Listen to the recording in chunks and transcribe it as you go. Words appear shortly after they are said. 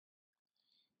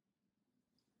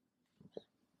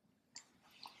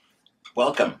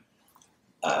Welcome.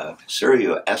 Sir,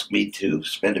 you asked me to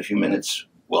spend a few minutes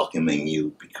welcoming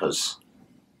you because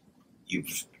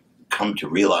you've come to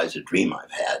realize a dream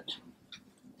I've had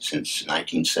since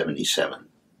 1977,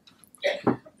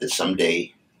 that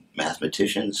someday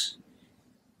mathematicians,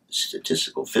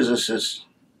 statistical physicists,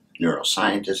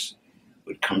 neuroscientists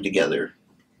would come together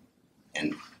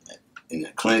and, in a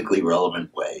clinically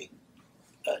relevant way,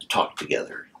 talk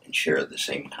together and share the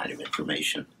same kind of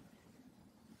information.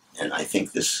 And I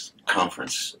think this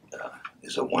conference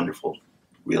is a wonderful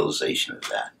realization of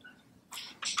that.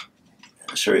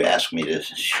 Sir, you asked me to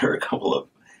share a couple of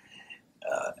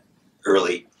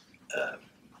early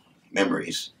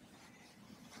memories.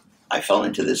 I fell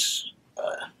into this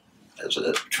as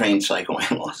a trained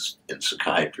psychoanalyst and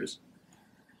psychiatrist.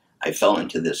 I fell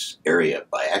into this area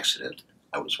by accident.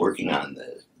 I was working on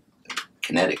the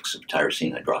kinetics of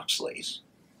tyrosine hydroxylase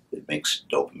that makes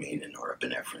dopamine and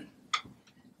norepinephrine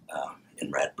in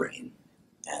rat brain,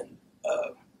 and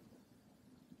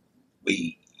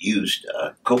we used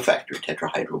cofactor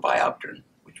tetrahydrobiopterin,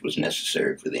 which was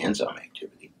necessary for the enzyme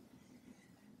activity,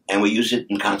 and we used it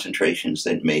in concentrations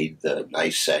that made the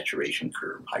nice saturation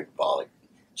curve, hyperbolic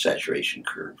saturation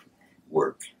curve,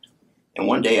 work. And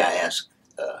one day I asked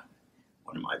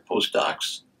one of my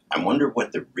postdocs, I wonder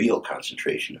what the real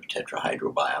concentration of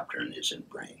tetrahydrobiopterin is in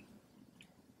brain.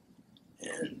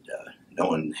 And no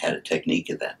one had a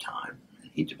technique at that time.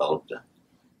 He developed a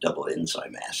double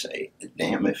enzyme assay.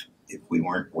 Damn, if we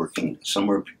weren't working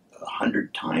somewhere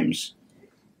 100 times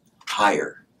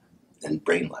higher than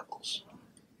brain levels.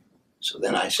 So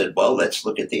then I said, well, let's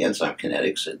look at the enzyme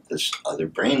kinetics at this other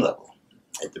brain level,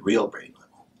 at the real brain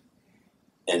level.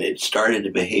 And it started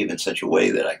to behave in such a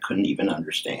way that I couldn't even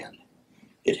understand.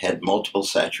 It had multiple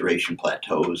saturation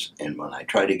plateaus, and when I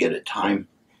tried to get a time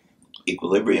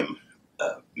equilibrium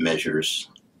measures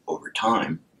over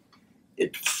time,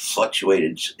 it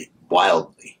fluctuated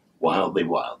wildly.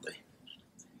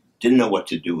 Didn't know what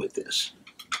to do with this.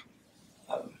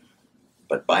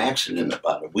 But by accident,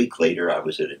 about a week later, I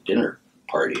was at a dinner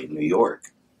party in New York,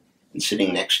 and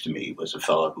sitting next to me was a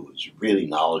fellow who was really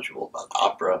knowledgeable about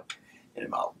opera and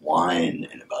about wine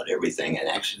and about everything, and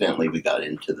accidentally we got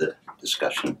into the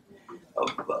discussion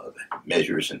of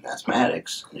measures in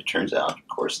mathematics, and it turns out, of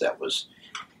course, that was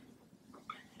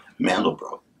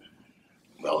Mandelbrot.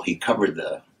 Well, he covered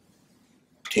the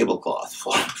tablecloth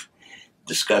full of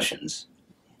discussions.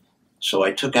 So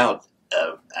I took out,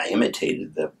 I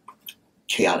imitated the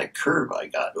chaotic curve I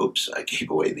got. Oops, I gave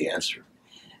away the answer.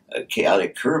 A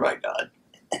chaotic curve I got.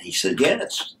 And he said,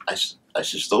 yes. I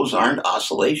said, those aren't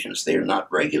oscillations. They are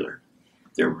not regular.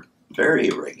 They're very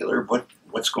irregular.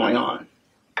 What's going on?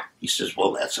 He says,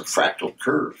 well, that's a fractal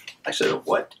curve. I said, a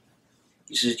what?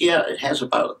 He says, yeah, it has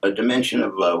about a dimension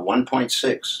of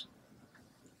 1.6.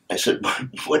 I said,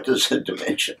 what does a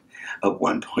dimension of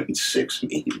 1.6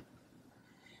 mean?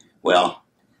 Well,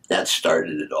 that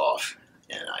started it off,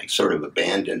 and I sort of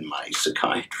abandoned my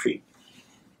psychiatry.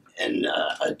 And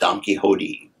a Don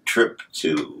Quixote trip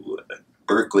to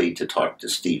Berkeley to talk to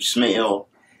Steve Smale.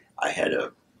 I had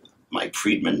Mike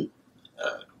Friedman,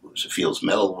 who was a Fields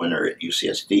Medal winner at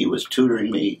UCSD, was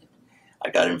tutoring me. I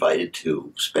got invited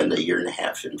to spend a year and a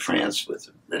half in France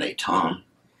with René Thom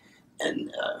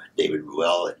and David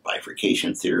Ruel at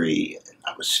bifurcation theory. And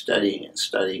I was studying, and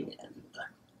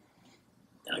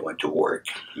I went to work,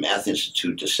 Math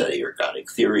Institute, to study ergodic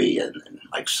theory, and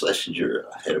Mike Schlesinger,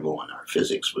 head of ONR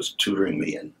physics, was tutoring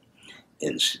me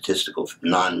in statistical,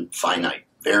 non-finite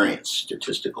variance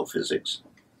statistical physics.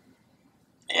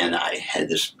 And I had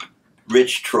this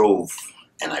rich trove,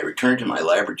 and I returned to my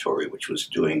laboratory, which was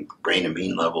doing brain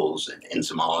amine levels and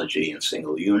enzymology and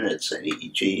single units and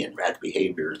EEG and rat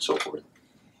behavior and so forth.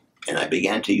 And I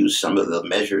began to use some of the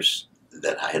measures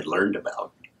that I had learned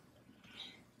about.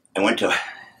 I went to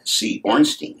see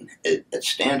Ornstein at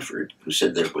Stanford, who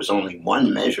said there was only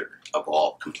one measure of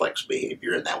all complex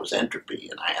behavior, and that was entropy.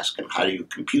 And I asked him, how do you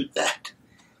compute that?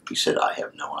 He said, I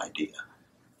have no idea.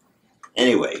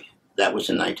 Anyway, that was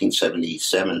in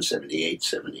 1977, 78,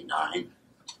 79.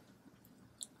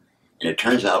 And it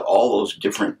turns out all those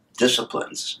different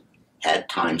disciplines had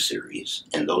time series,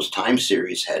 and those time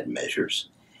series had measures,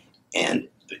 and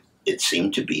it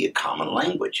seemed to be a common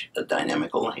language, a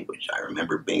dynamical language. I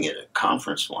remember being at a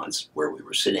conference once where we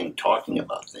were sitting talking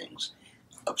about things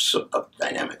of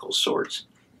dynamical sorts,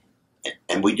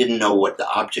 and we didn't know what the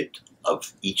object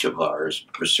of each of our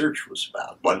research was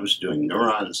about. One was doing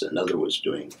neurons, another was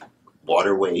doing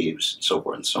water waves, and so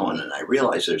forth and so on, and I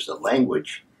realized there's a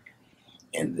language.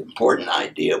 And the important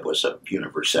idea was of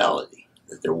universality,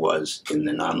 that there was in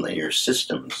the nonlinear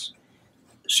systems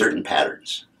certain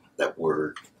patterns that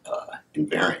were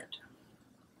invariant.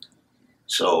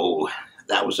 So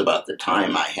that was about the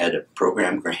time I had a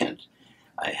program grant,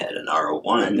 I had an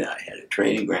R01, I had a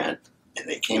training grant, and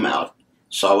they came out,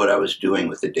 saw what I was doing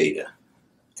with the data,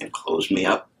 and closed me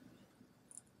up.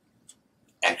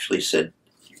 Actually said,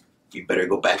 you better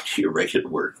go back to your regular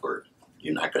work or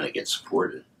you're not going to get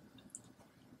supported.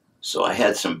 So I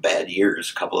had some bad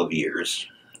years, a couple of years,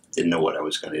 didn't know what I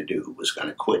was going to do, was going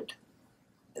to quit.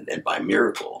 And then by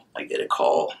miracle, I get a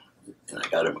call and I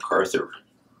got a MacArthur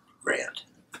grant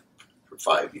for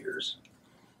 5 years.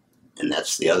 And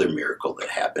that's the other miracle that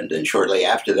happened. And shortly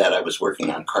after that, I was working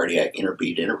on cardiac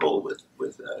interbeat interval with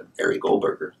Barry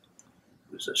Goldberger,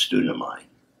 who was a student of mine.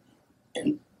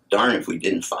 And darn if we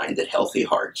didn't find that healthy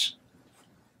hearts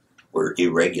were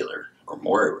irregular or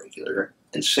more irregular,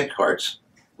 and sick hearts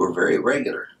were very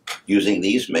regular, using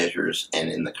these measures and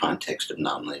in the context of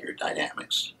nonlinear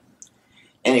dynamics.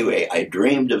 Anyway, I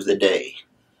dreamed of the day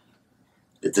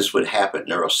that this would happen.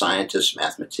 Neuroscientists,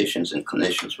 mathematicians, and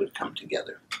clinicians would come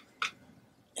together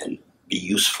and be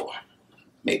useful,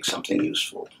 make something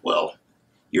useful. Well,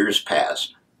 years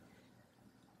passed.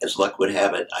 As luck would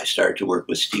have it, I started to work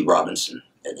with Steve Robinson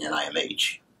at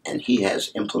NIMH, and he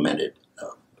has implemented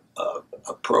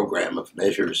a program of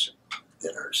measures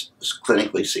that are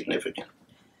clinically significant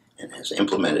and has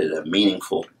implemented a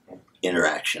meaningful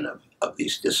interaction of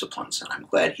these disciplines. And I'm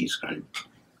glad he's going to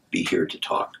be here to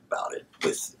talk about it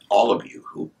with all of you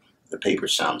who the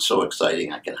papers sound so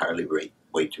exciting I can hardly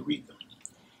wait to read them.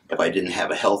 If I didn't have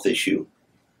a health issue,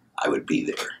 I would be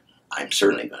there. I'm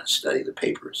certainly going to study the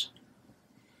papers.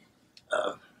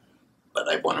 But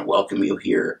I want to welcome you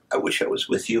here. I wish I was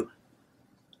with you.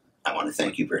 I want to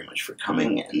thank you very much for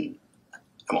coming, and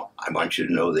I want you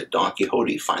to know that Don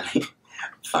Quixote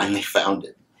finally found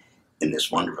it in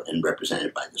this wonderful and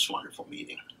represented by this wonderful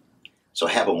meeting. So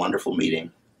have a wonderful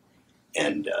meeting,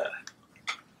 and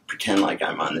pretend like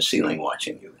I'm on the ceiling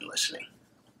watching you and listening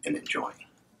and enjoying.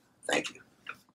 Thank you.